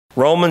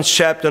Romans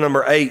chapter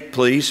number 8,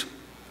 please.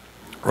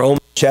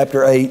 Romans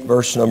chapter 8,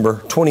 verse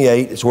number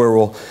 28 is where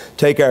we'll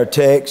take our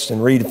text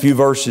and read a few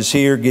verses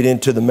here, get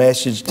into the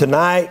message.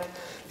 Tonight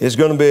is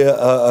going to be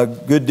a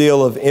good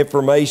deal of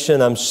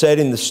information. I'm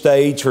setting the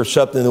stage for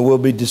something that we'll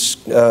be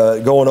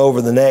going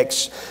over the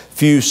next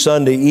few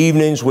Sunday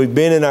evenings. We've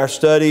been in our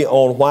study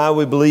on why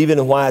we believe it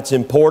and why it's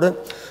important.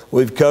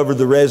 We've covered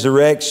the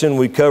resurrection.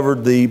 We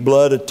covered the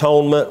blood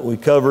atonement. We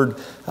covered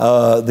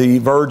the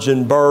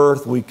virgin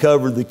birth. We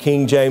covered the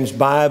King James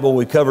Bible.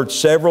 We covered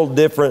several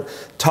different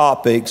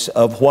topics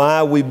of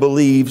why we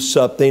believe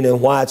something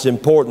and why it's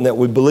important that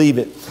we believe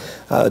it.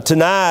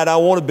 Tonight, I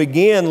want to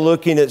begin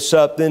looking at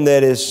something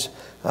that is,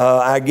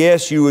 I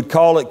guess you would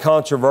call it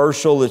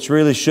controversial. It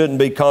really shouldn't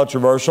be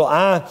controversial.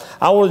 I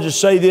want to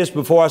just say this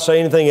before I say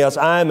anything else.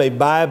 I am a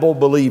Bible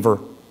believer.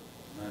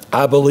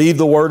 I believe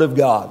the Word of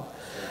God.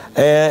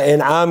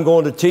 And I'm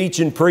going to teach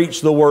and preach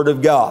the Word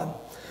of God.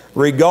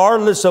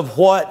 Regardless of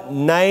what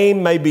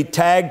name may be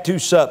tagged to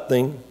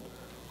something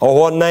or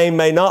what name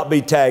may not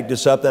be tagged to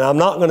something, I'm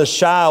not going to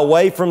shy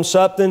away from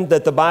something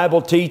that the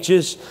Bible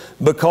teaches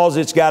because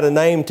it's got a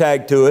name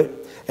tagged to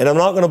it. And I'm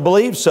not going to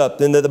believe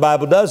something that the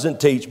Bible doesn't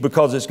teach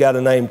because it's got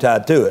a name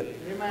tied to it.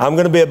 I'm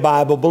going to be a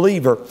Bible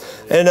believer.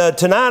 And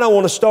tonight I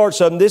want to start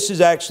something. This is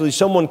actually,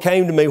 someone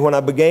came to me when I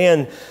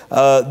began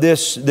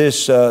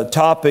this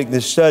topic,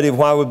 this study of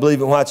why we believe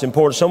it and why it's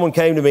important. Someone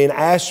came to me and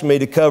asked me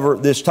to cover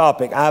this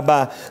topic. I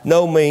by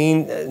no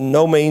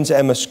means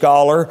am a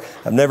scholar.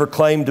 I've never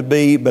claimed to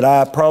be, but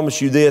I promise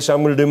you this,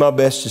 I'm going to do my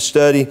best to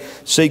study,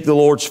 seek the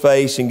Lord's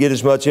face, and get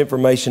as much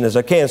information as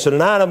I can. So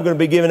tonight I'm going to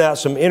be giving out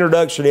some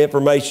introductory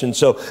information.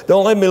 So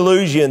don't let me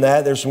lose you in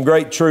that. There's some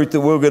great truth that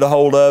we'll get a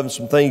hold of and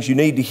some things you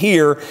need to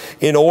hear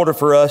in order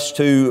for us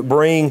to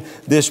bring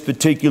this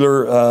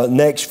particular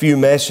next few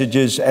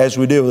messages as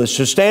we deal with this.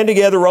 So stand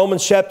together,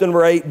 Romans chapter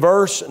number 8,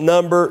 verse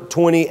number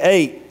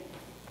 28.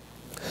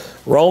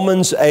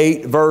 Romans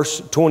 8,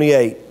 verse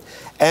 28.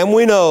 And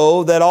we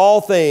know that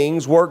all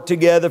things work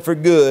together for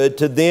good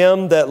to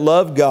them that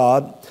love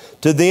God,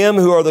 to them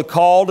who are the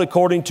called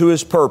according to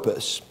His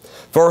purpose.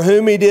 For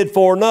whom He did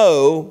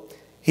foreknow,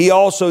 He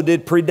also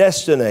did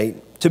predestinate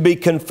to be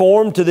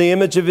conformed to the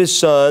image of His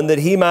Son, that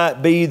He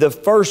might be the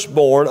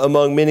firstborn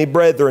among many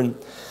brethren.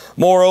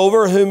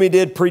 Moreover, whom He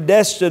did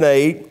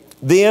predestinate,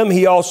 them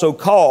He also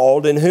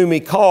called, and whom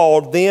He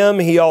called, them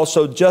He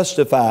also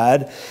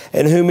justified,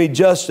 and whom He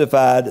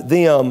justified,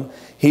 them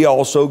He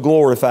also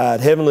glorified.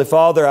 Heavenly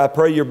Father, I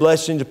pray Your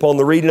blessings upon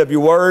the reading of Your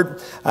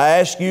Word. I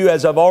ask You,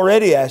 as I've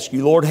already asked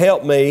You, Lord,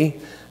 help me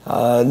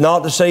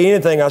not to say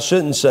anything I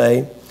shouldn't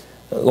say.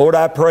 Lord,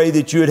 I pray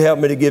that You would help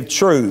me to give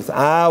truth.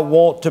 I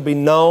want to be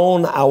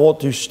known. I want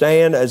to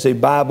stand as a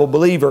Bible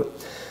believer.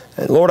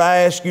 And Lord, I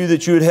ask You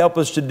that You would help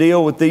us to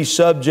deal with these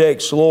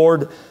subjects,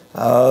 Lord,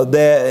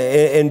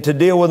 and to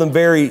deal with them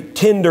very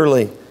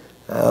tenderly,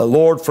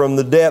 Lord, from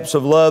the depths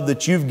of love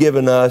that You've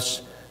given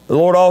us. But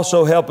Lord,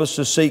 also help us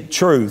to seek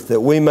truth,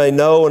 that we may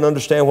know and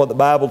understand what the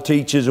Bible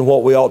teaches and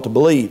what we ought to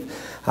believe.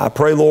 I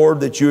pray, Lord,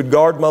 that You would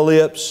guard my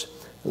lips.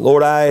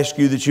 Lord, I ask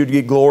You that You'd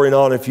get glory and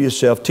honor for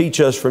Yourself.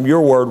 Teach us from Your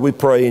Word, we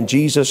pray in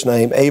Jesus'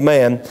 name.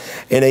 Amen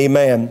and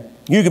amen.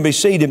 You can be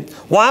seated.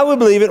 Why we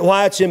believe it,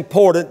 why it's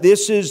important.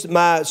 This is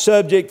my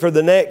subject for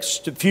the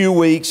next few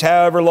weeks,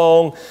 however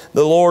long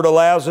the Lord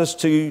allows us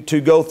to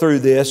go through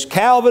this.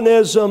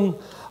 Calvinism,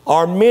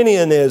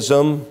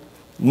 Arminianism,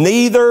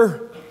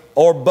 neither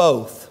or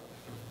both.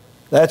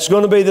 That's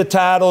going to be the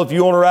title. If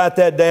you want to write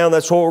that down,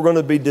 that's what we're going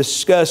to be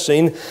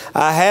discussing.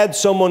 I had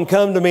someone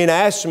come to me and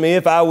ask me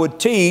if I would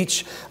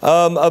teach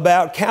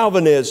about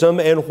Calvinism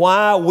and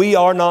why we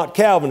are not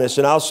Calvinists.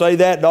 And I'll say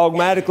that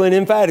dogmatically and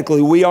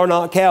emphatically. We are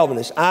not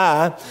Calvinists.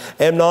 I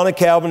am not a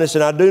Calvinist,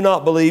 and I do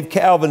not believe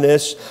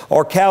Calvinists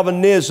or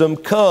Calvinism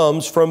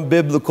comes from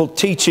biblical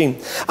teaching.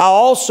 I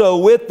also,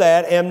 with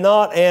that, am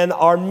not an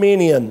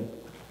Arminian.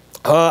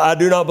 I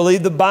do not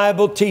believe the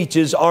Bible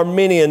teaches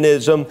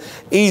Arminianism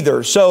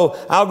either. So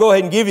I'll go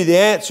ahead and give you the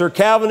answer.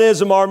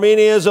 Calvinism,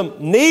 Arminianism,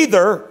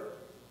 neither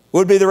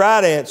would be the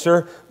right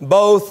answer.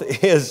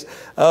 Both is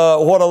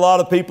what a lot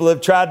of people have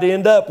tried to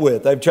end up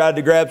with. They've tried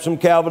to grab some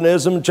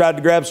Calvinism and tried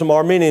to grab some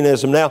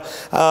Arminianism. Now,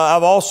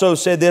 I've also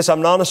said this,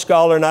 I'm not a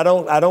scholar and I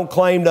don't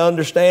claim to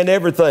understand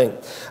everything.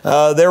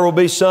 There will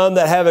be some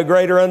that have a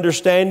greater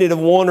understanding of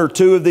one or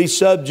two of these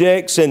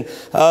subjects, and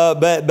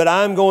but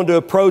I'm going to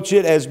approach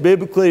it as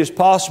biblically as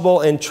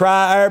possible and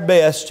try our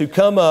best to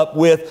come up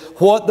with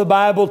what the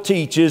Bible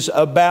teaches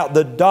about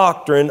the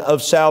doctrine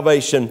of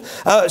salvation.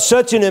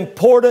 Such an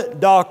important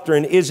doctrine.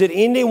 Is it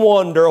any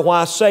wonder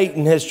why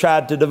Satan has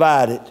tried to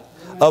divide it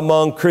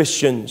among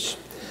Christians?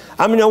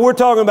 I mean, we're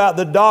talking about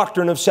the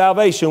doctrine of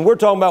salvation. We're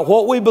talking about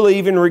what we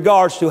believe in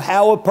regards to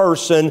how a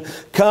person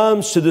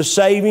comes to the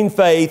saving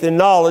faith and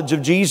knowledge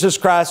of Jesus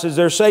Christ as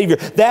their Savior.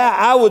 That,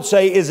 I would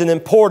say, is an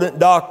important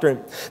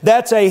doctrine.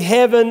 That's a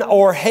heaven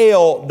or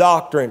hell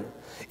doctrine.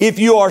 If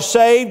you are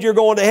saved, you're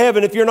going to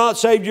heaven. If you're not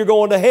saved, you're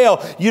going to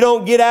hell. You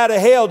don't get out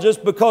of hell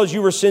just because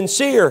you were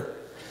sincere.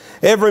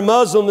 Every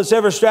Muslim that's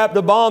ever strapped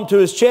a bomb to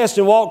his chest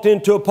and walked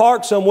into a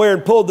park somewhere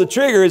and pulled the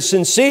trigger is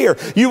sincere.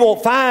 You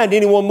won't find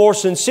anyone more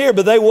sincere,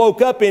 but they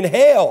woke up in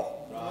hell,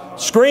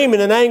 screaming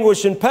in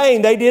anguish and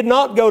pain. They did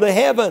not go to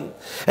heaven.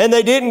 And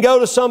they didn't go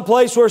to some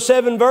place where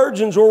 7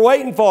 virgins were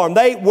waiting for them.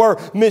 They were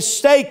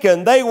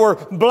mistaken. They were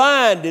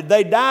blinded.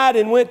 They died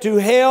and went to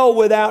hell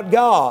without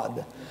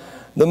God.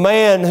 The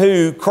man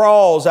who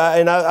crawls,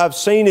 and I've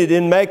seen it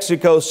in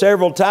Mexico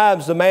several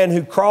times, the man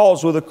who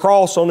crawls with a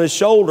cross on his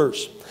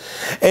shoulders,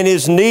 and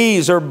his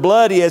knees are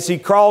bloody as he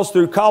crawls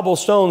through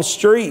cobblestone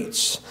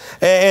streets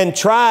and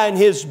trying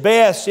his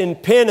best in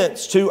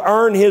penance to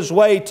earn his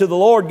way to the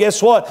Lord.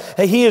 Guess what?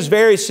 He is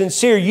very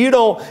sincere. You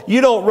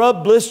don't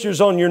rub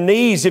blisters on your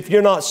knees if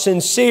you're not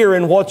sincere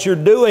in what you're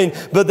doing.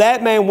 But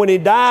that man, when he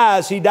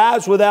dies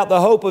without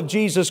the hope of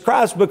Jesus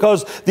Christ,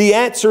 because the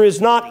answer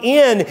is not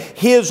in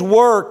his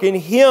work, in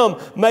him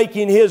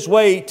making his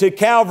way to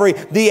Calvary.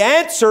 The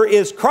answer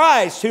is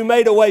Christ, who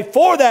made a way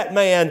for that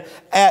man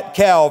at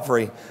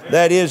Calvary.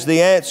 That is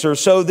the answer.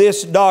 So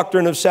this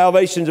doctrine of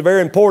salvation is a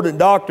very important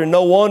doctrine.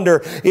 No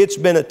wonder it's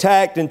been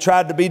attacked and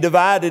tried to be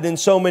divided in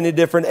so many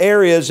different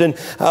areas. And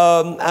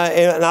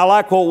I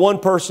like what one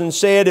person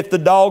said: if the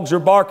dogs are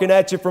barking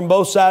at you from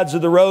both sides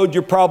of the road,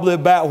 you're probably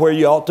about where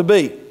you ought to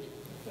be.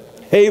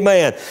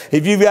 Amen.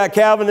 If you've got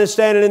Calvinists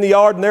standing in the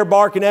yard and they're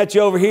barking at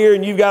you over here,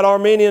 and you've got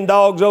Arminian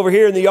dogs over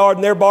here in the yard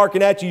and they're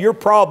barking at you, you're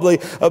probably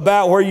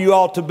about where you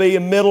ought to be,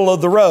 in the middle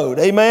of the road.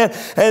 Amen.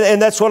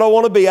 And that's what I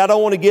want to be. I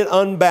don't want to get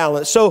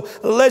unbalanced. So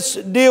let's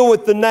deal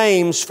with the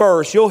names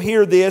first. You'll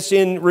hear this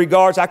in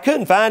regards, I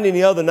couldn't find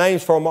any other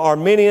names from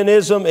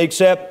Arminianism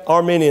except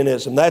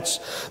Arminianism.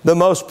 That's the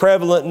most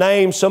prevalent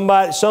name. Some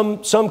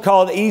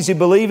call it easy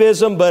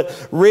believism,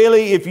 but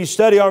really, if you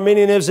study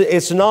Arminianism,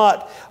 it's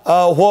not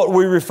what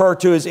we refer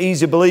to as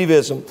easy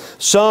believism.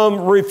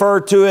 Some refer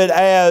to it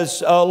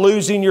as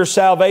losing your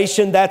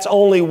salvation. That's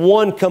only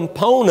one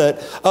component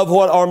of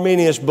what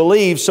Arminians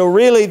believe. So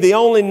really, the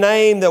only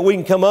name that we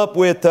can come up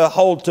with to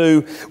hold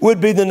to would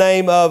be the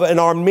name of an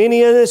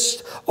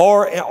Arminianist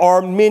or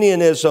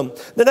Arminianism.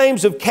 The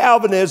names of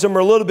Calvinism are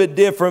a little bit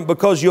different,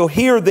 because you'll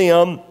hear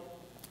them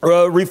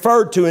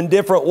referred to in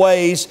different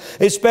ways,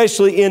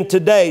 especially in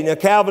today. Now,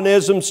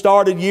 Calvinism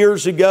started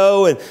years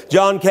ago, and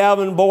John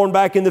Calvin, born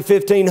back in the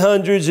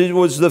 1500s, it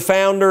was the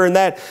founder, and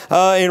that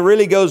and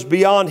really goes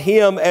beyond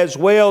him as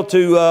well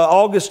to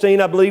Augustine,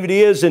 I believe it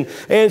is.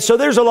 And so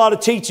there's a lot of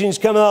teachings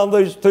coming on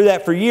through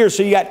that for years.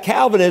 So you got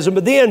Calvinism,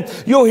 but then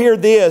you'll hear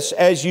this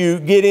as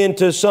you get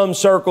into some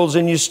circles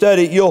and you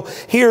study it. You'll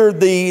hear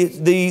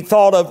the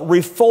thought of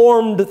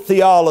Reformed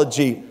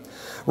theology.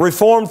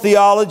 Reformed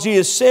theology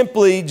is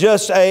simply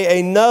just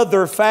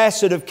another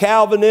facet of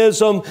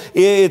Calvinism.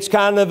 It's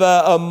kind of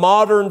a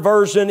modern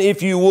version,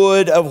 if you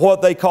would, of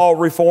what they call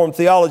Reformed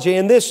theology.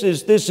 And this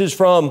is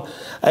from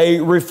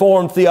a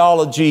Reformed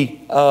theology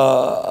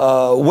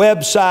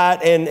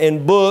website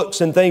and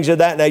books and things of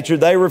that nature.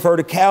 They refer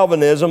to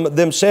Calvinism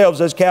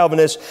themselves as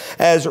Calvinists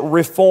as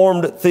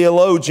Reformed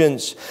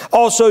theologians.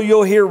 Also,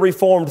 you'll hear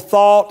Reformed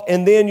thought,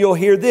 and then you'll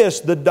hear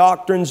this, the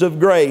doctrines of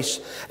grace.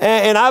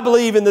 And I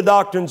believe in the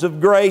doctrines of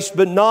grace,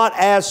 but not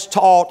as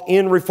taught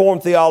in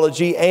Reformed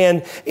theology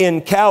and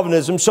in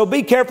Calvinism. So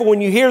be careful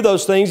when you hear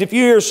those things. If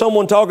you hear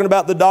someone talking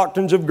about the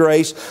doctrines of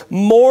grace,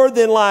 more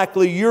than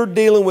likely you're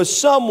dealing with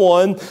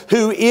someone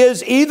who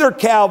is either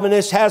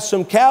Calvinist, has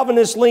some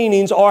Calvinist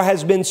leanings, or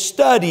has been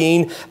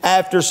studying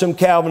after some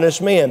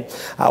Calvinist men.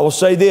 I will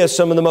say this,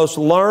 some of the most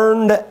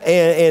learned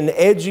and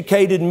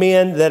educated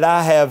men that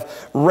I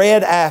have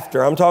read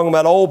after, I'm talking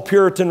about old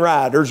Puritan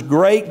writers,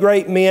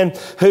 great men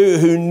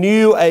who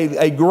knew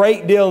a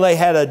great deal.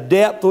 They had a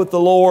depth with the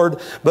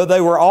Lord, but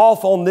they were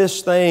off on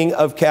this thing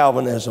of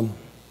Calvinism.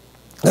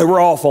 They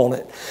were off on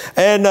it.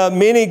 And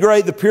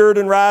the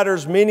Puritan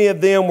writers, many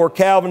of them were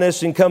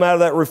Calvinists and come out of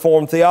that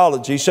Reformed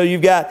theology. So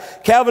you've got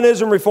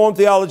Calvinism, Reformed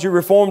theology,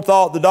 Reformed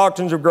thought, the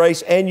doctrines of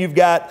grace, and you've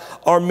got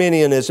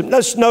Arminianism.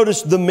 Let's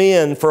notice the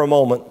men for a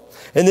moment,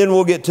 and then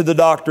we'll get to the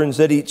doctrines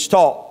that each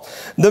taught.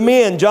 The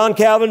men: John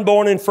Calvin,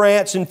 born in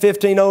France in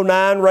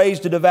 1509,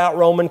 raised a devout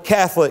Roman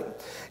Catholic.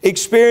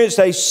 Experienced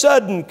a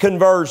sudden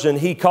conversion,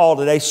 he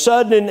called it, a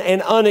sudden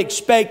and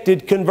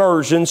unexpected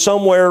conversion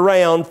somewhere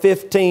around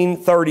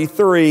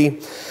 1533.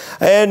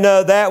 And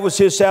that was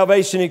his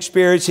salvation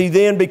experience. He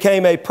then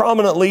became a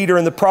prominent leader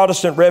in the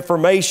Protestant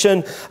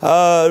Reformation,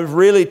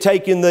 really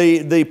taking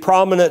the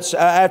prominence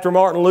after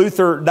Martin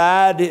Luther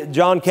died.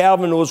 John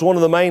Calvin was one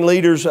of the main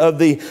leaders of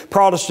the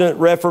Protestant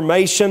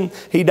Reformation.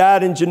 He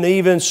died in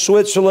Geneva,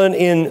 Switzerland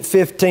in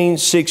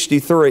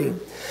 1563.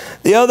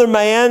 The other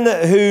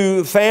man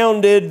who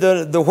founded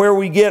where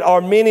we get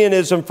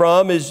Arminianism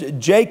from is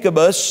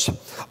Jacobus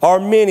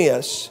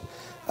Arminius.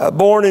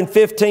 Born in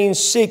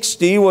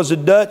 1560, was a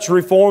Dutch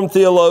Reformed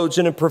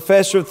theologian and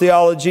professor of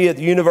theology at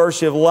the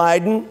University of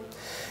Leiden.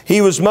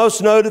 He was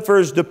most noted for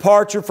his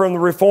departure from the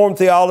Reformed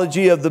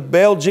theology of the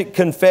Belgic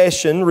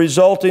Confession,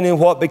 resulting in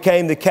what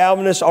became the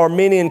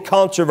Calvinist-Arminian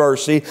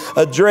controversy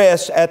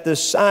addressed at the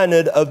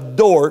Synod of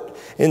Dort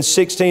in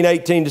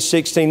 1618 to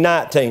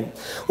 1619.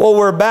 What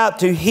we're about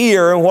to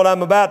hear and what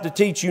I'm about to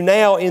teach you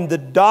now in the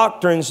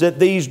doctrines that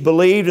these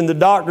believed and the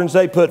doctrines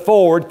they put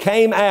forward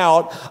came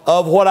out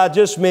of what I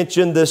just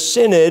mentioned, the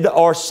Synod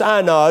or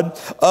Synod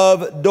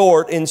of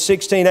Dort in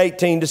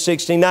 1618 to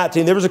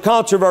 1619. There was a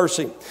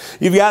controversy.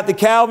 You've got the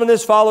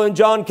Calvinists following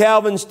John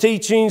Calvin's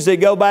teachings that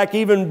go back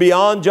even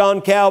beyond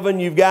John Calvin.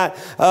 You've got,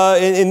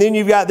 and then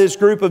you've got this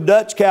group of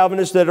Dutch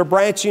Calvinists that are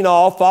branching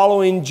off,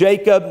 following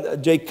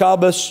Jacobus,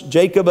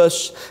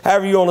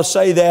 however you want to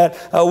say that.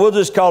 We'll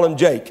just call him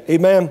Jake.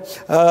 Amen.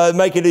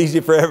 Make it easy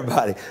for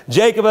everybody.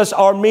 Jacobus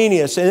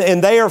Arminius,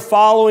 and they are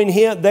following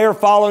him. They are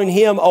following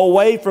him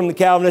away from the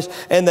Calvinists,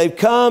 and they've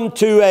come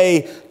to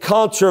a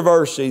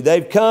controversy.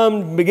 They've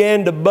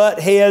began to butt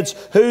heads.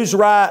 Who's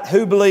right?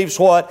 Who believes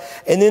what?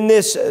 And then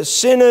this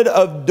Synod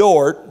of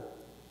Dort,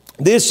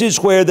 this is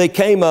where they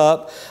came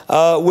up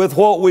with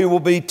what we will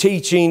be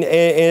teaching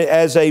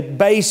as a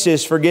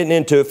basis for getting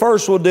into it.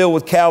 First, we'll deal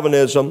with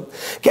Calvinism.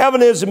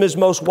 Calvinism is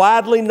most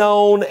widely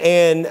known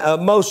and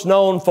most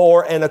known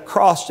for an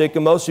acrostic,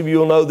 and most of you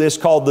will know this,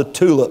 called the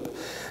tulip.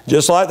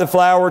 Just like the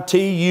flower,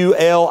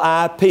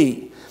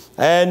 T-U-L-I-P.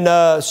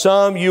 And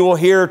some you will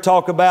hear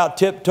talk about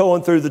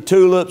tiptoeing through the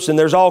tulips, and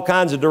there's all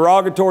kinds of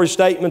derogatory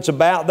statements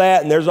about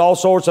that, and there's all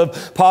sorts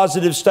of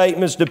positive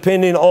statements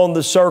depending on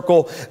the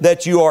circle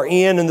that you are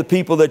in and the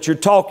people that you're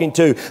talking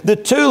to. The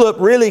tulip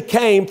really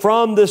came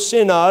from the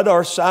Synod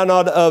or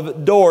Synod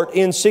of Dort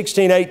in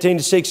 1618 to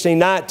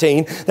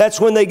 1619.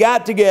 That's when they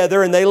got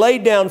together and they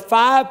laid down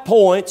 5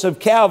 points of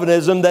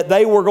Calvinism that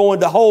they were going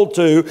to hold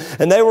to,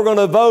 and they were going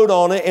to vote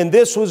on it, and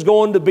this was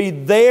going to be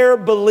their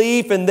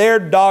belief and their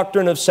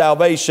doctrine of salvation.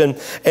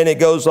 And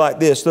it goes like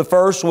this. The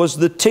first was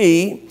the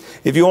T.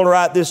 If you want to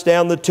write this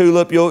down, the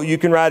tulip, you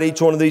can write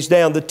each one of these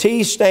down. The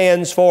T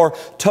stands for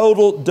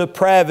total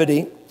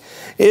depravity.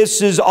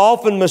 This is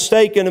often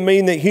mistaken to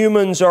mean that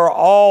humans are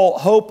all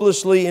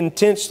hopelessly,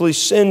 intensely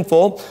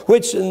sinful,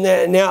 which,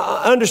 now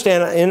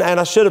understand, and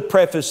I should have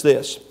prefaced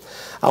this.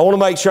 I want to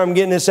make sure I'm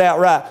getting this out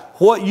right.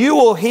 What you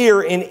will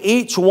hear in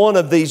each one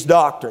of these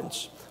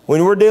doctrines,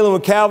 when we're dealing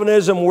with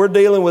Calvinism, we're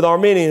dealing with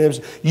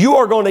Arminianism, you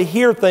are going to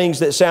hear things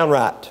that sound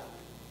right.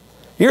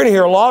 You're going to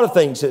hear a lot of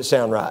things that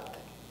sound right.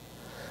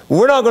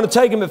 We're not going to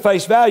take them at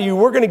face value.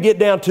 We're going to get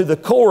down to the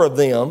core of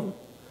them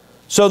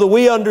so that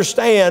we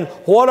understand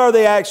what are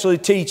they actually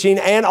teaching,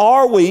 and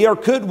are we or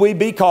could we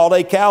be called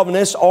a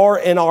Calvinist or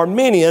an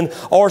Arminian,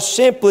 or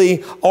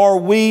simply are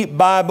we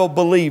Bible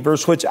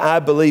believers, which I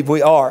believe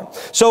we are.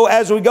 So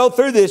as we go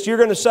through this, you're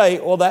going to say,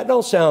 well, that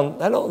don't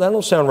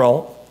sound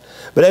wrong.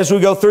 But as we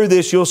go through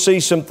this, you'll see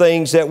some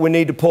things that we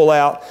need to pull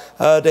out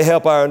to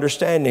help our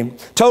understanding.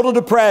 Total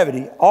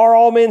depravity. Are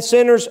all men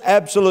sinners?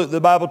 Absolutely.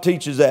 The Bible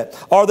teaches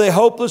that. Are they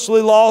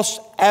hopelessly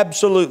lost?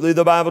 Absolutely.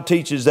 The Bible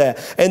teaches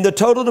that. And the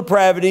total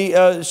depravity,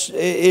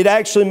 it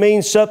actually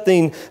means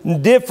something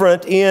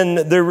different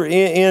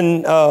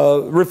in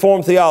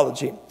Reformed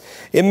theology.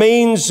 It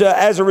means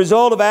as a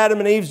result of Adam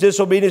and Eve's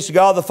disobedience to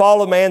God, the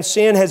fall of man,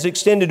 sin has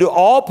extended to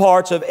all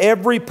parts of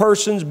every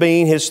person's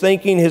being, his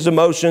thinking, his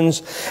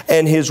emotions,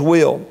 and his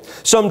will.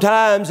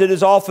 Sometimes it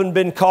has often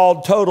been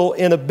called total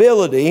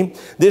inability.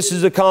 This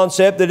is a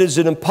concept that is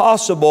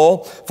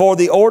impossible for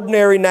the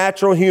ordinary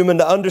natural human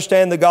to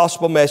understand the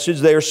gospel message.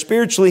 They are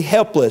spiritually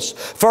helpless.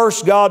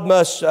 First, God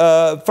must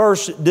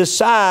first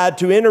decide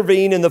to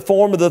intervene in the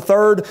form of the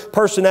third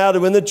personality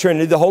within the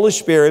Trinity, the Holy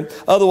Spirit.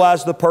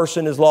 Otherwise, the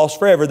person is lost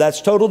forever.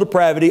 That's total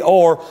depravity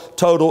or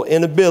total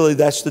inability.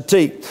 That's the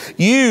T.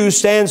 U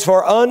stands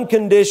for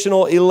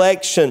unconditional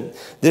election.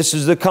 This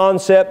is the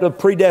concept of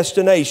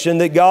predestination,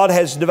 that God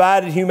has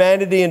divided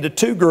humanity into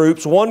 2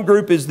 groups. One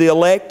group is the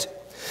elect,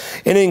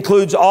 and it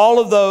includes all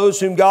of those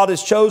whom God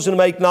has chosen to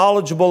make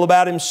knowledgeable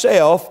about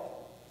Himself.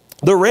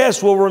 The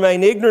rest will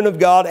remain ignorant of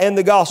God and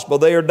the gospel.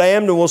 They are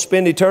damned and will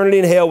spend eternity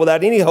in hell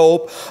without any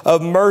hope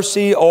of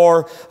mercy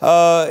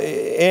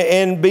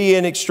and be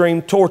in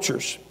extreme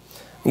tortures.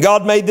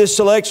 God made this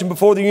selection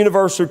before the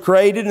universe was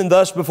created, and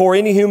thus before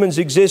any humans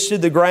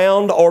existed. The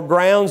ground or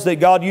grounds that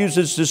God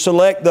uses to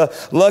select the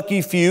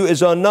lucky few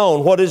is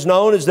unknown. What is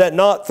known is that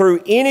not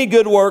through any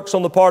good works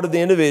on the part of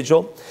the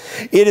individual.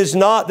 It is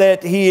not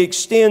that He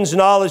extends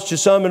knowledge to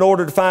some in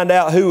order to find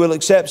out who will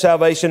accept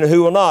salvation and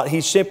who will not.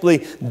 He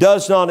simply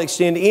does not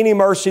extend any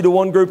mercy to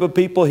one group of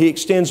people. He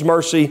extends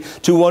mercy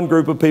to one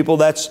group of people.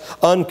 That's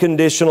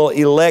unconditional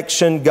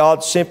election.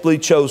 God simply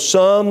chose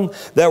some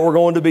that were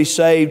going to be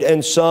saved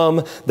and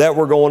some that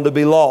were going to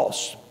be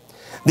lost.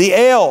 The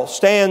L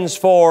stands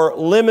for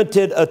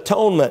limited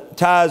atonement.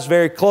 Ties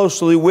very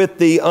closely with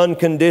the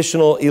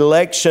unconditional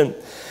election.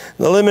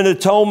 The limited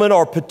atonement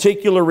or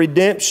particular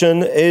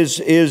redemption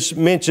is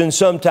mentioned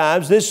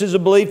sometimes. This is a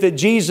belief that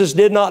Jesus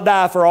did not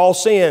die for all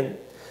sin.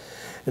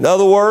 In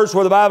other words,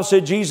 where the Bible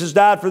said Jesus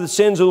died for the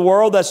sins of the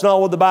world, that's not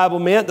what the Bible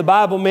meant. The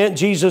Bible meant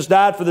Jesus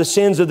died for the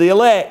sins of the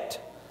elect.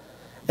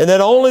 and that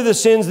only the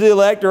sins of the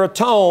elect are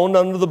atoned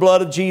under the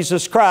blood of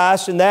Jesus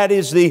Christ, and that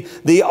is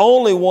the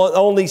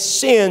only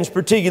sins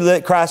particularly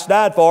that Christ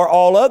died for.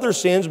 All other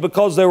sins,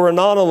 because they were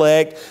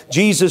non-elect,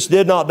 Jesus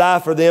did not die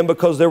for them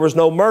because there was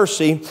no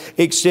mercy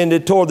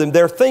extended toward them.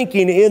 Their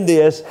thinking in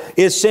this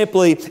is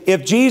simply,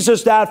 if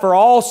Jesus died for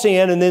all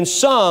sin and then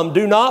some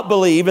do not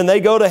believe and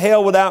they go to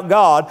hell without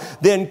God,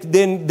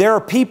 then there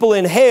are people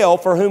in hell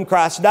for whom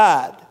Christ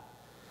died.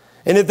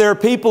 And if there are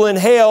people in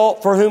hell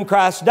for whom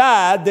Christ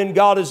died, then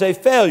God is a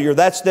failure.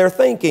 That's their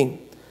thinking.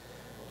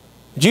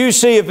 Jews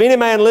see, if any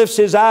man lifts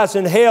his eyes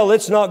in hell,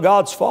 it's not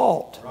God's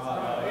fault.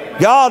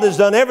 God has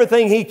done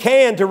everything He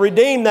can to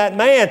redeem that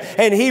man,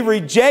 and He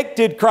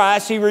rejected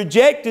Christ. He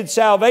rejected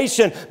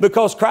salvation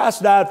because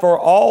Christ died for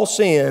all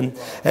sin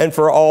and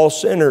for all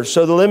sinners.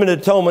 So the limited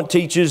atonement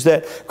teaches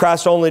that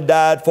Christ only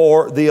died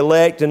for the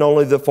elect and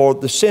only for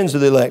the sins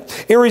of the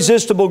elect.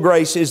 Irresistible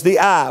grace is the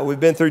I. We've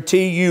been through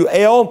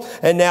T-U-L,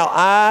 and now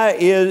I,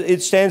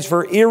 it stands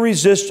for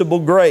irresistible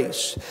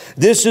grace.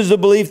 This is the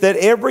belief that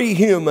every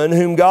human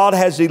whom God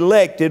has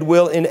elected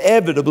will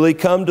inevitably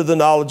come to the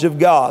knowledge of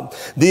God.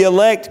 The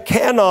elect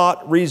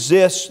cannot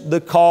resist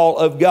the call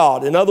of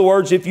God. In other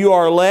words, if you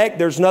are elect,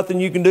 there's nothing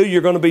you can do.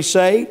 You're going to be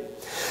saved.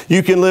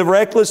 You can live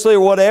recklessly or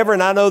whatever,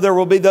 and I know there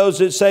will be those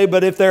that say,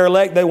 but if they're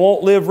elect, they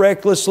won't live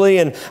recklessly,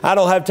 and I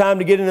don't have time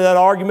to get into that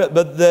argument,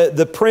 but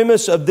the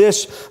premise of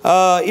this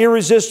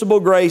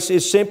irresistible grace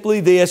is simply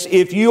this: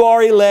 if you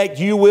are elect,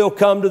 you will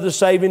come to the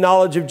saving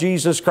knowledge of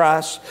Jesus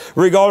Christ,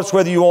 regardless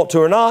whether you want to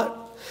or not.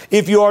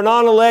 If you are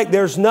non-elect,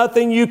 there's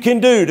nothing you can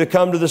do to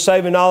come to the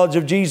saving knowledge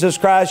of Jesus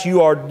Christ.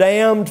 You are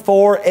damned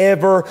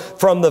forever.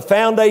 From the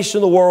foundation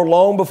of the world,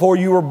 long before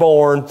you were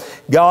born,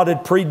 God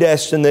had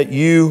predestined that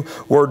you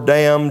were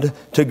damned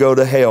to go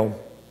to hell.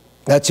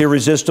 That's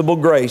irresistible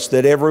grace,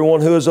 that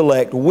everyone who is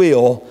elect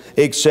will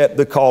accept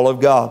the call of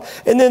God.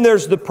 And then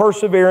there's the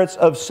perseverance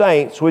of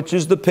saints, which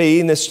is the P,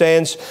 and this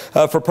stands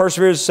for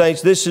perseverance of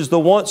saints. This is the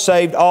once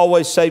saved,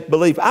 always saved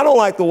belief. I don't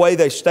like the way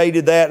they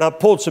stated that, and I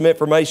pulled some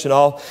information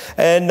off.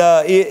 And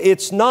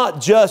it's not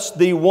just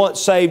the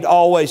once saved,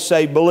 always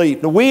saved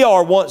belief. We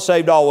are once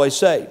saved, always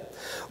saved.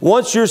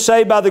 Once you're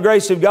saved by the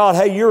grace of God,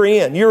 hey, you're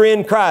in. You're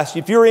in Christ.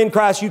 If you're in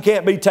Christ, you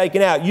can't be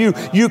taken out.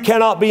 You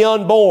cannot be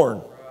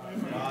unborn.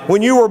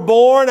 When you were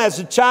born as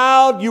a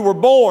child, you were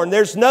born.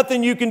 There's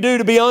nothing you can do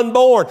to be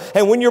unborn.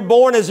 And when you're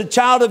born as a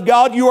child of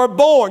God, you are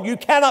born. You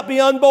cannot be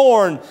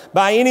unborn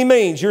by any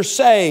means. You're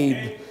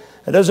saved.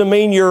 It doesn't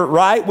mean you're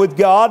right with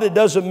God. It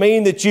doesn't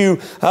mean that you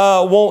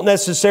won't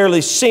necessarily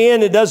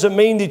sin. It doesn't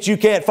mean that you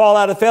can't fall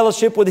out of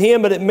fellowship with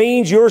Him, but it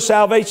means your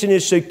salvation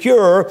is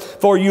secure,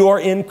 for you are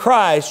in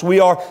Christ.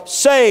 We are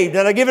saved,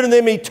 and I give unto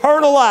them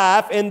eternal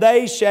life, and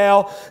they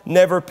shall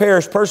never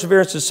perish.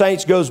 Perseverance of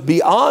saints goes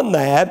beyond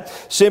that,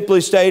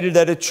 simply stated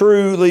that a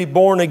truly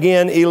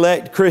born-again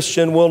elect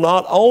Christian will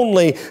not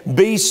only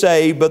be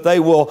saved, but they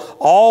will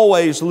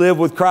always live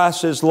with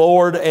Christ as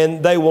Lord,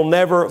 and they will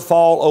never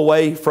fall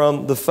away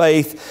from the faith.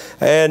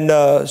 And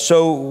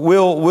so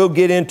we'll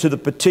get into the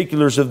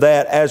particulars of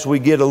that as we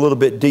get a little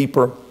bit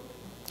deeper.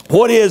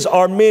 What is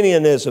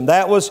Arminianism?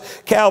 That was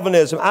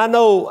Calvinism. I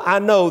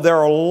know there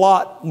are a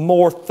lot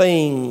more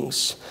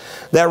things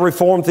that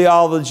Reformed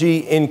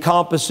theology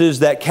encompasses,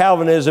 that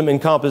Calvinism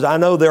encompasses. I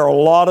know there are a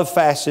lot of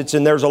facets,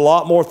 and there's a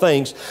lot more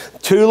things.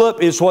 Tulip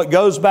is what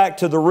goes back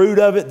to the root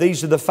of it.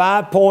 These are the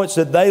 5 points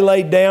that they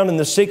laid down in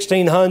the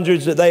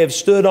 1600s that they have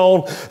stood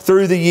on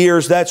through the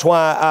years. That's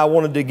why I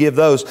wanted to give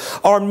those.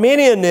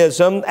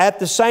 Arminianism, at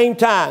the same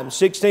time,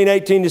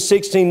 1618 to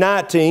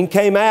 1619,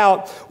 came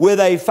out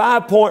with a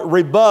 5-point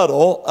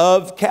rebuttal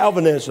of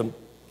Calvinism.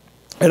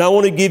 And I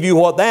want to give you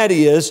what that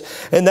is,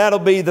 and that'll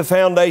be the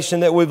foundation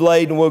that we've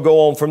laid, and we'll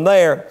go on from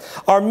there.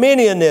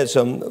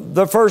 Arminianism,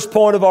 the first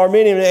point of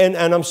Arminianism,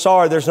 and I'm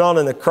sorry, there's not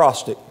an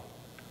acrostic.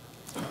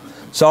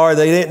 Sorry,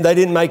 they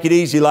didn't make it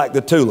easy like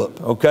the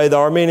tulip. Okay, the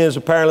Arminians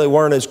apparently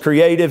weren't as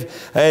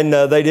creative, and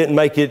they didn't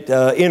make it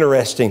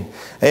interesting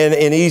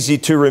and easy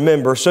to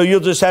remember. So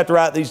you'll just have to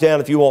write these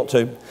down if you want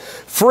to.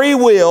 Free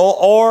will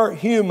or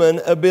human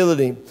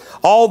ability.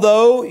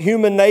 Although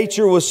human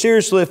nature was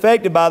seriously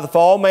affected by the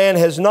fall, man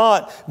has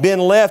not been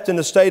left in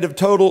a state of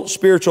total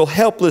spiritual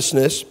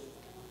helplessness.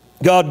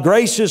 God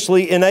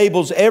graciously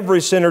enables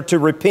every sinner to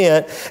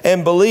repent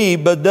and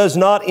believe, but does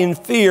not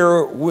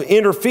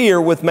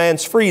interfere with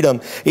man's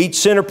freedom. Each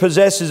sinner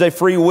possesses a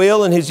free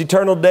will, and his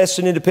eternal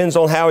destiny depends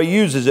on how he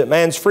uses it.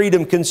 Man's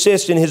freedom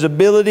consists in his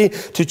ability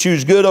to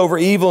choose good over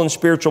evil in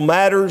spiritual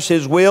matters.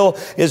 His will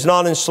is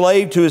not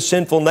enslaved to his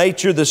sinful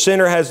nature. The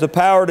sinner has the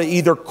power to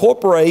either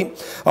cooperate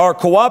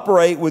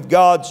with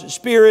God's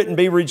Spirit and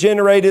be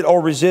regenerated, or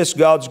resist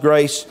God's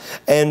grace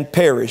and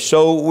perish.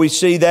 So we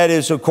see that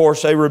is, of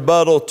course, a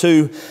rebuttal to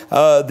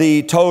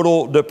the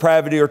total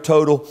depravity or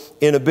total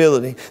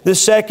inability. The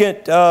second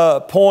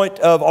point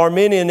of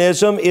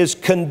Arminianism is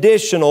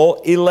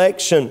conditional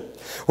election.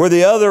 Where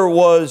the other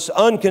was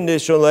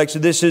unconditional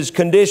election, this is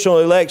conditional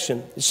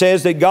election. It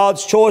says that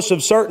God's choice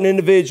of certain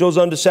individuals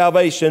unto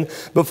salvation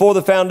before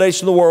the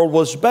foundation of the world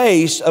was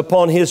based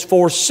upon His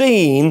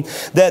foreseeing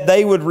that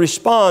they would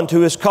respond to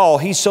His call.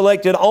 He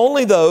selected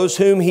only those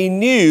whom He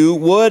knew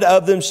would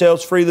of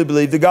themselves freely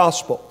believe the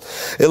gospel.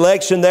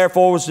 Election,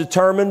 therefore, was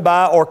determined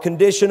by or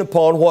conditioned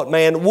upon what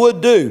man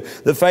would do.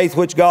 The faith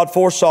which God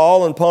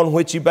foresaw and upon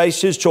which He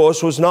based His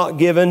choice was not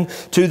given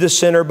to the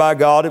sinner by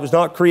God. It was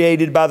not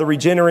created by the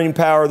regenerating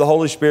power of the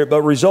Holy Spirit,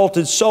 but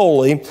resulted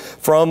solely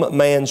from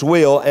man's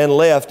will and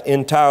left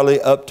entirely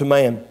up to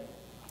man.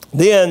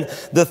 Then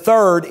the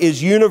third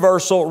is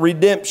universal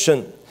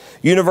redemption.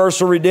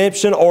 Universal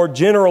redemption or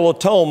general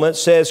atonement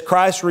says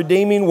Christ's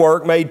redeeming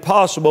work made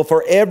possible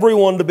for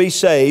everyone to be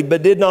saved,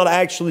 but did not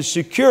actually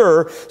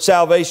secure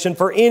salvation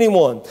for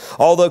anyone.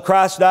 Although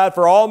Christ died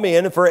for all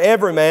men and for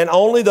every man,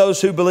 only those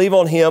who believe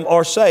on Him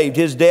are saved.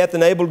 His death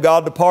enabled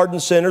God to pardon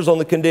sinners on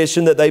the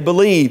condition that they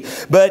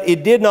believe. But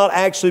it did not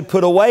actually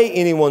put away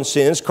anyone's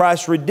sins.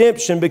 Christ's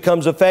redemption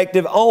becomes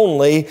effective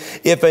only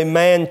if a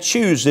man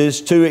chooses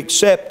to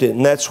accept it.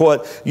 And that's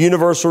what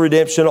universal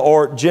redemption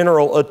or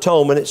general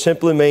atonement, it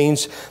simply means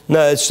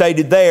it's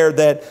stated there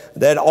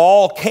that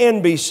all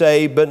can be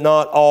saved, but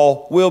not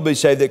all will be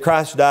saved, that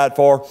Christ died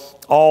for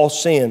all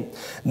sin.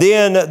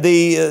 Then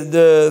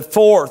the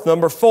fourth,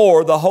 number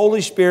four, the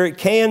Holy Spirit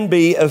can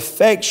be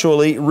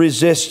effectually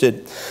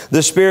resisted.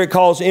 The Spirit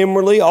calls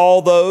inwardly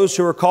all those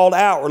who are called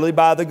outwardly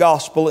by the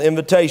gospel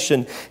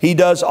invitation. He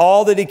does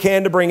all that He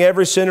can to bring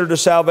every sinner to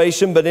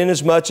salvation, but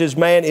inasmuch as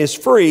man is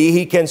free,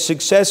 he can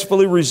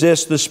successfully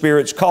resist the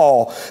Spirit's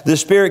call. The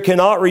Spirit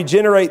cannot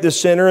regenerate the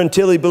sinner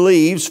until he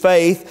believes,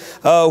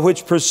 faith,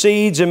 which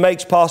precedes and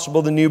makes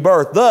possible the new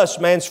birth. Thus,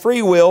 man's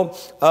free will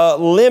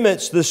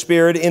limits the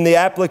Spirit in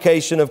the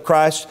application of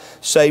Christ's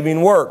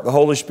saving work. The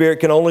Holy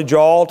Spirit can only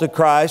draw to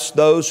Christ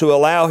those who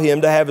allow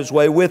Him to have His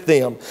way with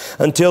them.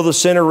 Until the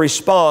sinner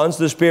responds,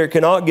 the Spirit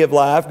cannot give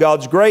life.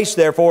 God's grace,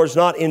 therefore, is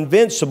not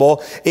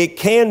invincible. It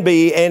can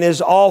be, and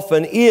as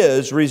often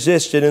is,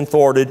 resisted and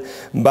thwarted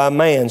by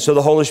man. So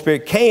the Holy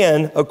Spirit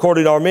can,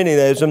 according to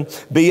Arminianism,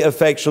 be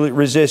effectually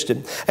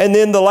resisted. And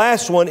then the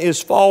last one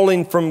is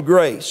falling from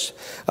grace.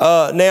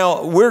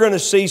 Now, we're going to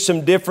see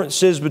some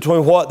differences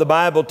between what the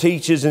Bible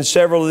teaches in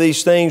several of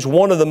these things.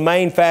 One of the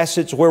main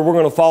facets where we're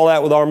going to fall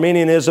out with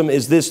Arminianism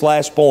is this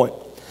last point.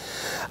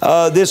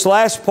 This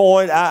last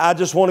point, I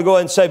just want to go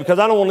ahead and say, because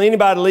I don't want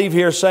anybody to leave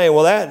here saying,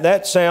 well,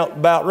 that sounds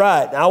about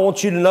right. I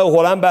want you to know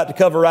what I'm about to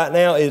cover right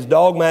now is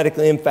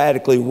dogmatically,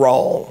 emphatically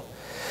wrong.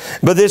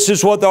 But this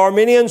is what the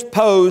Arminians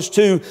pose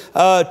to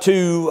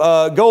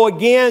go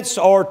against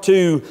or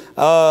to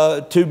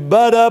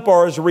butt up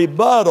or as a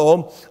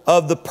rebuttal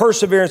of the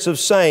perseverance of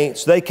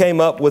saints. They came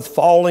up with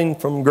falling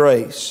from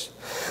grace.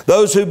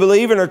 Those who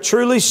believe and are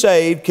truly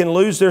saved can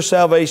lose their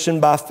salvation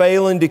by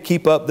failing to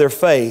keep up their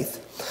faith.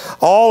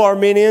 All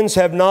Arminians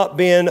have not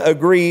been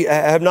agreed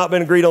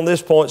on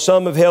this point.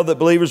 Some have held that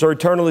believers are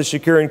eternally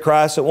secure in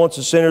Christ, that once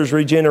a sinner is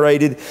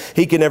regenerated,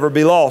 he can never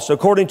be lost.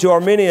 According to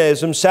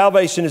Arminianism,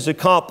 salvation is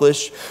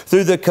accomplished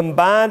through the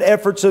combined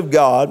efforts of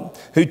God,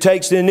 who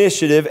takes the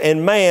initiative,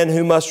 and man,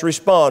 who must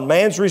respond.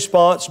 Man's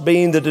response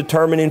being the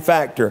determining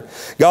factor.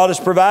 God has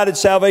provided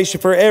salvation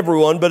for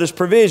everyone, but His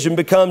provision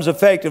becomes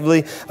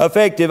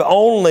effective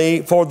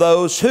only for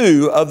those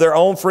who, of their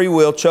own free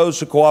will, chose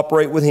to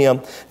cooperate with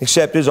Him,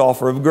 accept His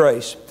offer of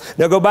grace.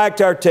 Now go back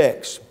to our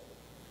text.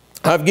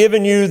 I've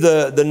given you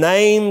the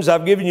names,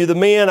 I've given you the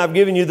men, I've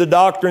given you the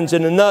doctrines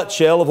in a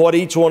nutshell of what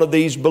each one of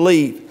these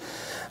believe.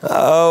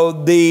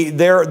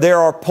 There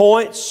are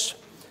points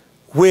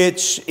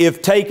which,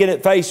 if taken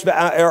at face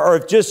value, or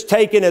if just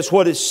taken as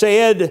what is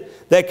said,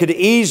 that could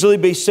easily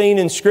be seen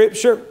in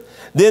Scripture.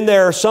 Then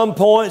there are some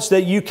points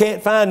that you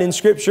can't find in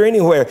Scripture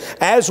anywhere.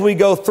 As we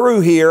go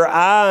through here,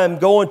 I'm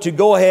going to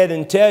go ahead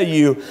and tell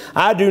you,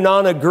 I do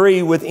not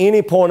agree with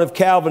any point of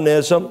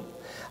Calvinism.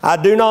 I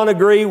do not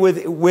agree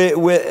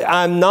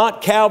I'm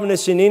not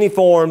Calvinist in any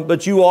form,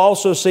 but you will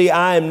also see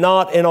I am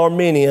not an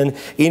Arminian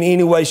in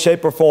any way,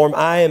 shape, or form.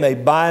 I am a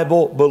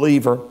Bible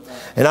believer.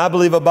 And I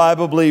believe a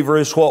Bible believer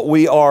is what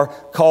we are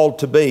called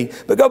to be.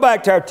 But go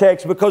back to our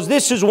text, because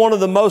this is one of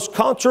the most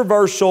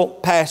controversial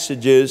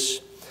passages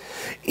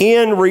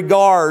in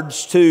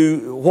regards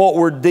to what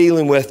we're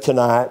dealing with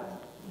tonight.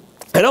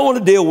 And I want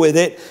to deal with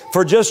it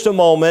for just a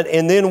moment,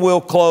 and then we'll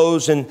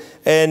close and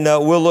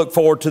we'll look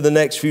forward to the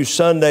next few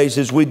Sundays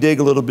as we dig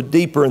a little bit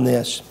deeper in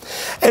this.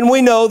 And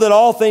we know that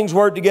all things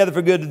work together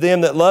for good to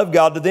them that love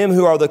God, to them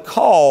who are the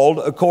called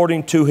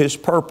according to His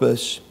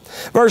purpose.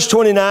 Verse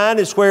 29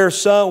 is where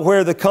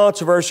the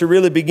controversy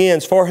really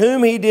begins. For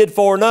whom He did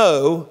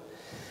foreknow,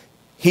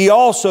 He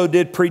also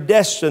did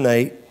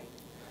predestinate.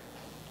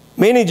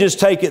 Many just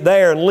take it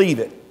there and leave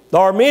it. The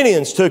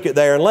Arminians took it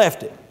there and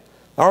left it.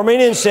 The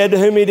Arminians said, to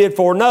whom He did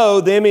foreknow,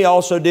 them He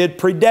also did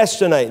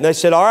predestinate. And they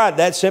said, all right,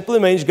 that simply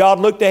means God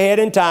looked ahead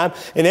in time,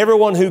 and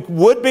everyone who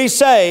would be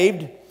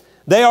saved,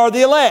 They are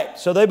the elect.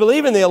 So they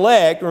believe in the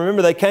elect.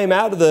 Remember, they came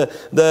out of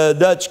the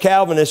Dutch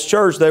Calvinist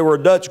church. They were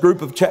a Dutch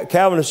group of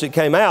Calvinists that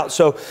came out.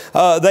 So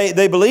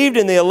they believed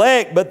in the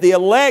elect, but the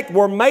elect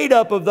were made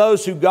up of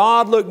those who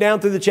God looked down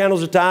through the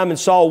channels of time and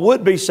saw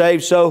would be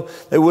saved, so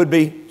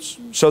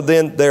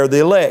then they're the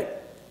elect.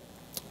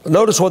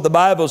 Notice what the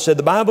Bible said.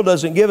 The Bible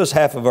doesn't give us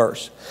half a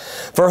verse.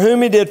 For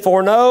whom He did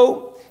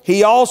foreknow,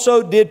 He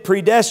also did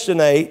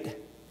predestinate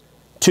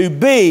to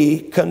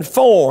be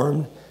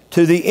conformed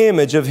to the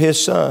image of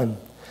His Son,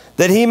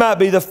 that He might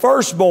be the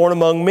firstborn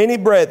among many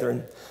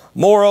brethren.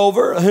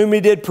 Moreover, whom He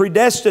did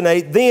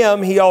predestinate,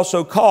 them He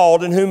also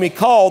called, and whom He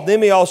called,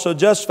 them He also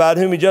justified,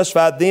 whom He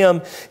justified,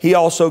 them He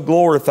also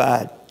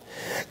glorified.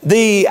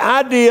 The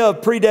idea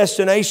of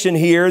predestination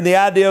here, the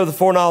idea of the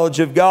foreknowledge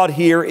of God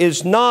here,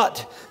 is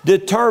not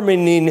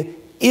determining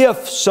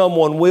if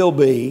someone will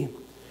be.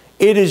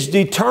 It is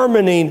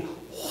determining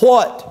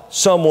what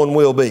someone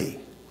will be.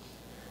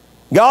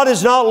 God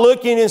is not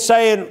looking and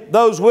saying,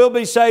 those will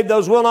be saved,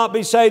 those will not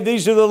be saved,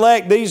 these are the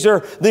elect, these are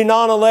the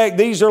non-elect,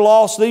 these are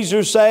lost, these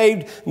are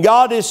saved.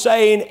 God is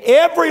saying,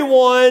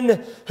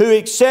 everyone who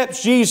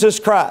accepts Jesus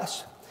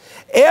Christ,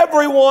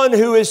 everyone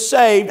who is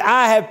saved,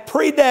 I have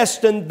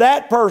predestined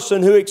that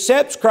person who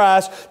accepts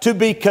Christ to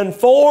be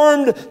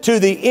conformed to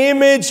the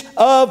image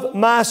of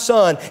my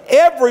Son.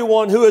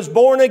 Everyone who is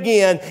born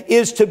again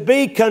is to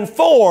be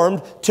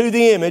conformed to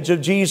the image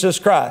of Jesus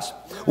Christ.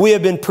 We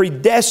have been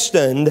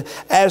predestined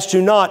as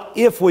to not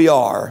if we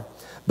are,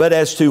 but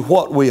as to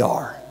what we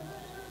are.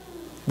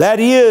 That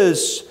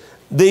is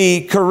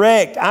the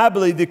correct, I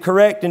believe, the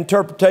correct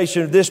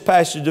interpretation of this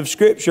passage of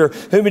Scripture.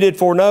 Whom He did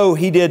foreknow,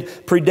 He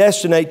did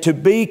predestinate to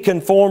be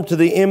conformed to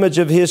the image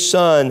of His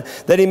Son,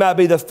 that He might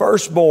be the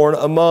firstborn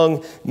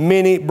among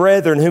many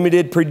brethren. Whom He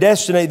did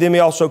predestinate, them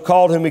He also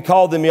called. Whom He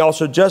called, them He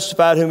also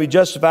justified. Whom He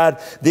justified,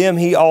 them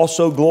He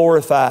also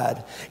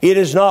glorified. It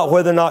is not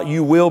whether or not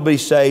you will be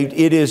saved.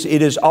 It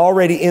is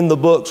already in the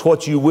books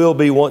what you will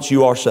be once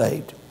you are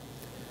saved.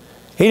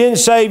 He didn't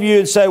save you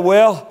and say,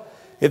 well,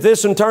 if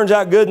this one turns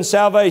out good in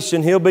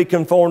salvation, he'll be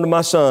conformed to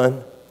my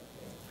Son.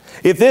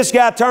 If this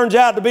guy turns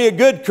out to be a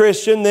good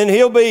Christian, then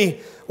he'll be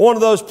one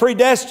of those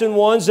predestined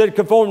ones that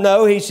conform.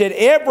 No, He said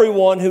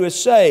everyone who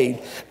is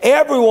saved,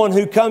 everyone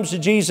who comes to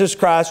Jesus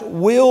Christ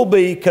will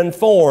be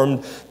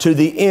conformed to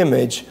the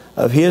image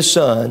of His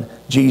Son,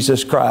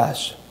 Jesus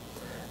Christ.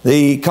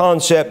 The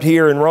concept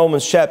here in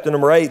Romans chapter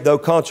number 8, though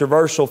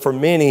controversial for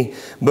many,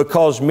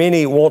 because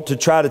many want to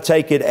try to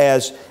take it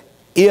as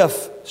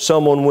if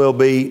someone will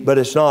be, but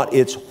it's not.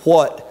 It's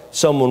what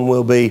someone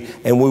will be,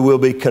 and we will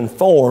be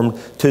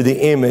conformed to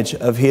the image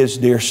of His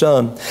dear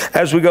Son.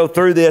 As we go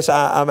through this,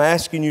 I'm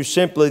asking you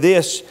simply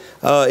this.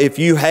 If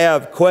you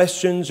have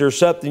questions or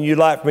something you'd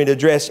like for me to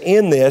address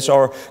in this,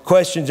 or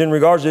questions in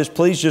regards to this,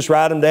 please just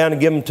write them down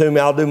and give them to me.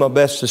 I'll do my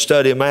best to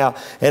study them out.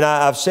 And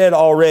I've said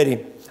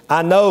already,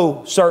 I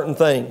know certain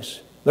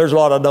things. There's a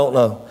lot I don't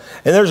know.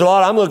 And there's a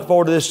lot I'm looking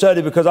forward to this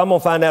study, because I'm going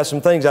to find out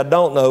some things I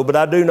don't know. But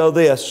I do know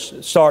this,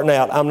 starting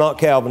out, I'm not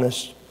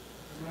Calvinist.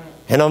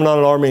 And I'm not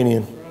an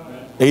Arminian.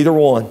 Either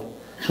one.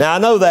 Now I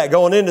know that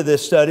going into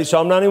this study,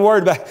 so I'm not even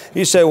worried about it.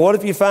 You say, what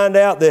if you find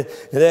out that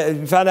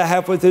you find out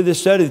halfway through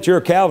this study that you're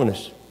a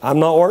Calvinist? I'm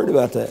not worried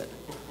about that.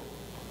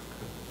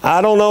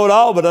 I don't know it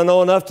all, but I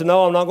know enough to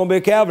know I'm not going to be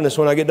a Calvinist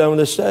when I get done with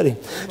this study.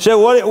 So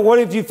what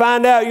if you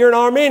find out you're an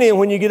Arminian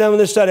when you get done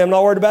with this study? I'm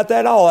not worried about that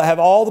at all. I have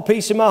all the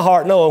peace in my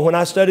heart knowing when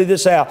I study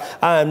this out,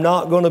 I am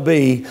not going to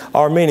be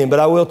Arminian.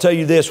 But I will tell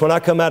you this, when I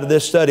come out of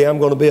this study, I'm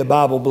going to be a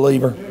Bible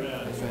believer.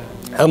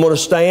 I'm going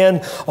to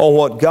stand on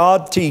what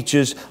God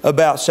teaches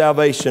about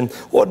salvation.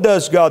 What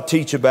does God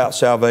teach about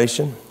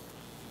salvation?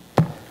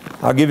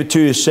 I'll give it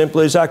to you as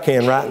simply as I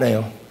can right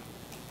now.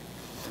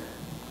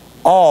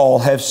 All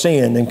have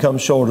sinned and come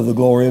short of the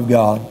glory of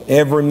God.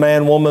 Every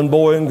man, woman,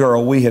 boy, and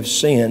girl, we have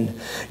sinned.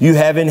 You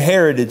have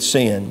inherited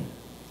sin.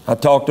 I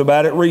talked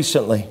about it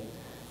recently.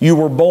 You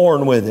were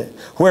born with it.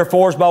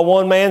 Wherefore, as by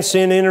one man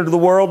sin entered the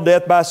world,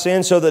 death by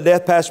sin, so that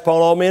death passed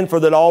upon all men,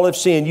 for that all have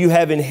sinned. You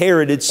have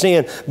inherited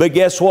sin. But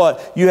guess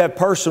what? You have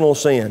personal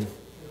sin.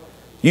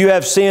 You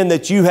have sin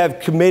that you have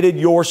committed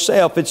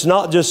yourself. It's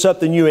not just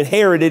something you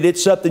inherited,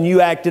 it's something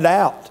you acted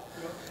out.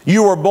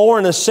 You were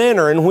born a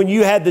sinner, and when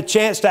you had the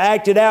chance to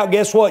act it out,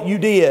 guess what? You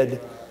did.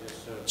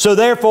 So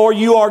therefore,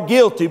 you are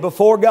guilty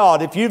before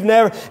God.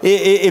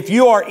 If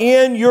you are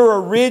in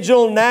your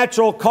original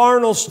natural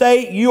carnal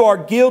state, you are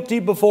guilty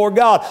before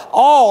God.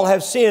 All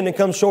have sinned and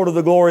come short of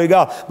the glory of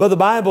God. But the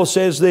Bible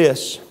says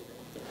this,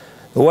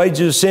 the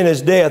wages of sin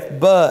is death,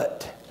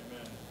 but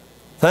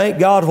thank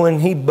God when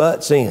He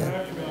butts in.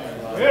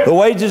 The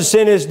wages of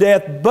sin is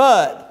death,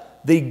 but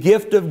the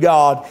gift of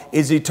God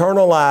is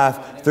eternal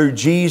life through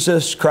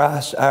Jesus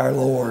Christ our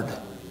Lord.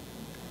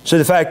 So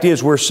the fact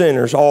is, we're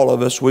sinners, all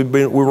of us. We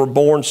were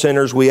born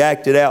sinners. We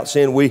acted out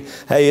sin.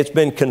 Hey, it's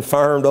been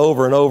confirmed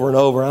over and over and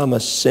over. I'm a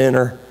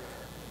sinner.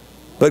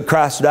 But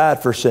Christ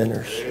died for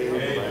sinners.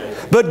 Amen.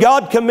 But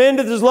God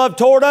commended His love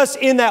toward us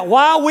in that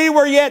while we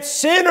were yet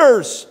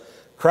sinners,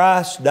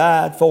 Christ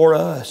died for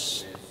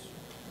us.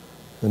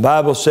 The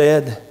Bible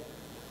said,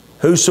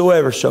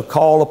 Whosoever shall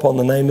call upon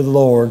the name of the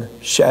Lord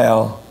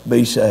shall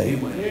be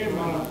saved.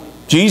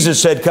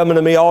 Jesus said, come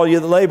unto me, all you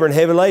that labor and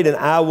heavy laden,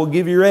 and I will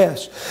give you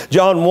rest.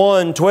 John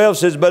 1:12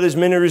 says, but as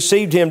many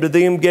received him, to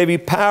them gave he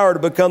power to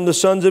become the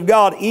sons of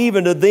God,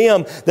 even to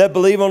them that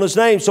believe on his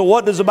name. So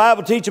what does the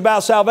Bible teach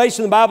about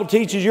salvation? The Bible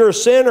teaches you're a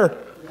sinner.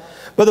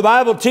 But the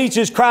Bible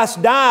teaches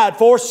Christ died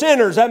for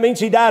sinners. That means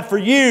he died for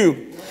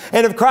you.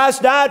 And if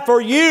Christ died for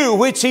you,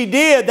 which he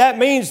did, that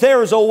means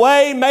there is a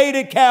way made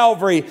at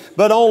Calvary,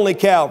 but only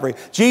Calvary.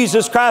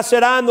 Jesus Christ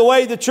said, I am the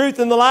way, the truth,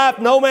 and the life.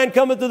 No man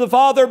cometh to the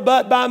Father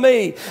but by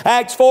me.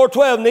 Acts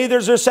 4:12, neither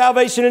is there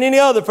salvation in any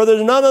other, for there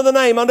is none other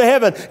name under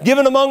heaven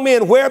given among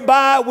men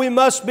whereby we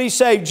must be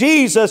saved.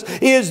 Jesus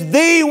is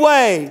the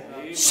way,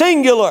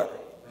 singular.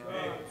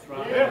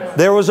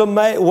 There was a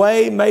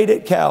way made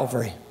at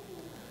Calvary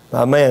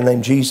by a man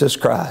named Jesus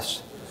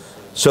Christ,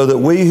 so that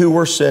we who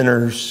were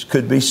sinners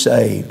could be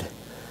saved.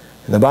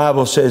 And the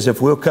Bible says if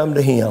we'll come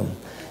to him,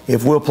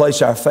 if we'll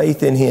place our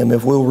faith in him,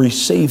 if we'll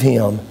receive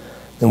him,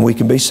 then we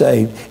can be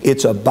saved.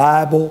 It's a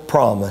Bible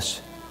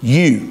promise.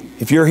 You,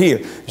 if you're here,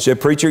 you say,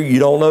 preacher, you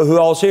don't know who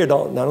all's here. I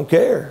don't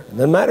care. It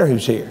doesn't matter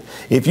who's here.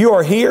 If you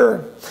are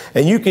here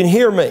and you can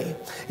hear me,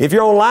 if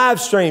you're on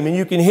live stream and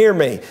you can hear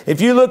me,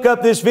 if you look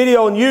up this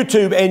video on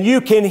YouTube and you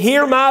can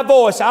hear my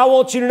voice, I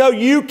want you to know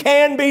you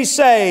can be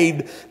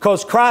saved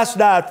because Christ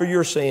died for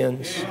your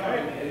sins.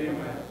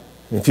 Amen.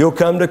 If you'll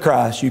come to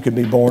Christ, you can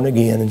be born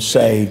again and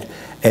saved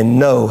and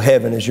know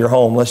heaven is your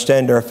home. Let's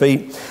stand to our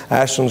feet.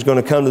 Ashland's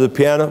going to come to the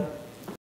piano.